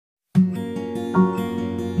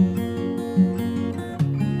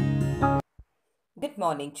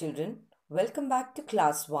morning, children. Welcome back to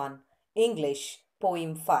Class 1, English,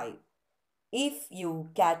 Poem 5. If you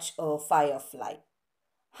catch a firefly.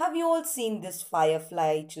 Have you all seen this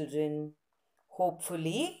firefly, children?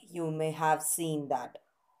 Hopefully, you may have seen that.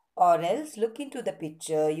 Or else, look into the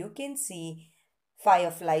picture. You can see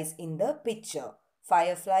fireflies in the picture.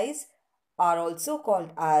 Fireflies are also called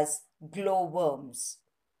as glowworms,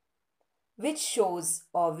 which shows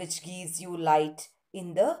or which gives you light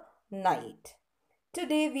in the night.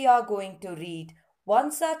 Today we are going to read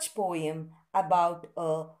one such poem about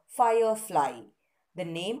a firefly. The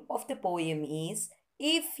name of the poem is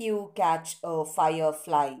If You Catch a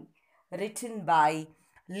Firefly, written by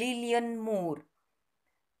Lillian Moore.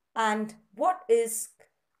 And what is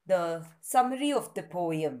the summary of the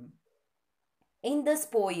poem? In this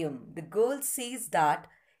poem, the girl says that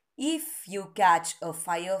if you catch a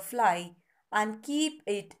firefly and keep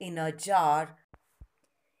it in a jar,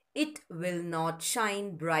 it will not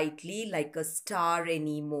shine brightly like a star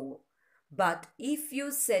anymore. But if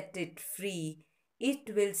you set it free,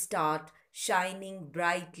 it will start shining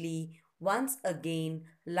brightly once again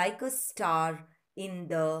like a star in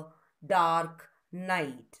the dark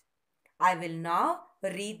night. I will now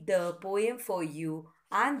read the poem for you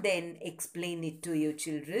and then explain it to you,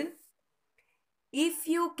 children. If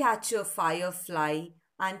you catch a firefly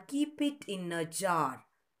and keep it in a jar,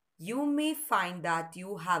 you may find that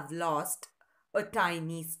you have lost a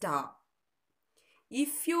tiny star.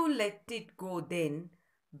 If you let it go then,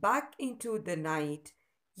 back into the night,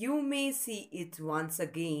 you may see it once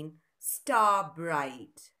again, star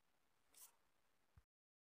bright.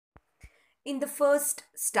 In the first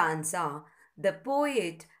stanza, the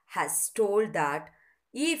poet has told that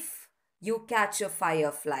if you catch a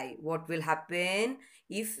firefly, what will happen?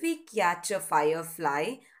 If we catch a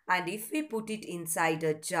firefly and if we put it inside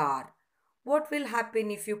a jar, what will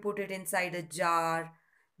happen if you put it inside a jar?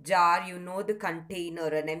 Jar, you know, the container,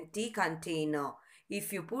 an empty container.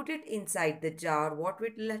 If you put it inside the jar, what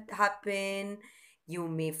will happen? You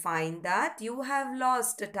may find that you have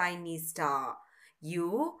lost a tiny star.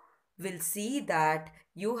 You will see that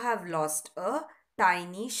you have lost a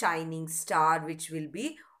tiny shining star which will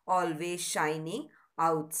be always shining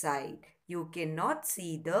outside. You cannot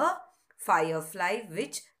see the firefly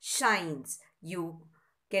which shines. You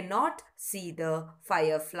cannot see the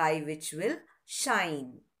firefly which will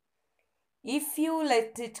shine. If you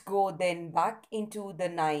let it go then back into the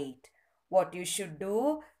night, what you should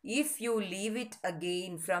do, if you leave it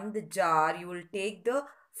again from the jar, you will take the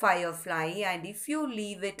firefly, and if you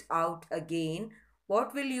leave it out again,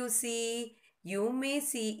 what will you see? You may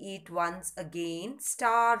see it once again,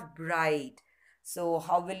 star bright. So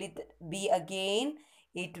how will it be again?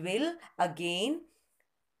 It will again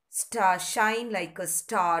shine like a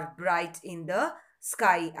star bright in the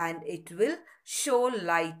sky, and it will show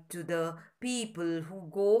light to the people who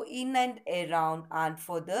go in and around and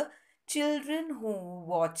for the children who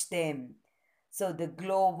watch them. So the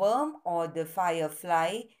glowworm or the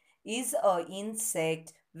firefly is a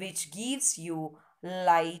insect which gives you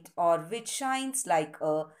light or which shines like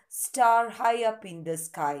a star high up in the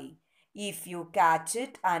sky. If you catch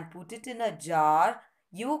it and put it in a jar,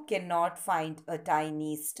 you cannot find a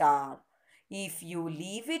tiny star. If you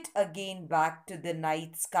leave it again back to the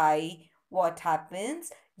night sky, what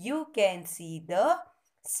happens? You can see the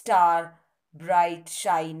star bright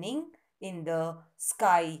shining in the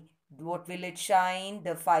sky. What will it shine?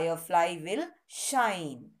 The firefly will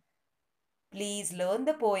shine. Please learn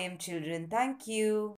the poem, children. Thank you.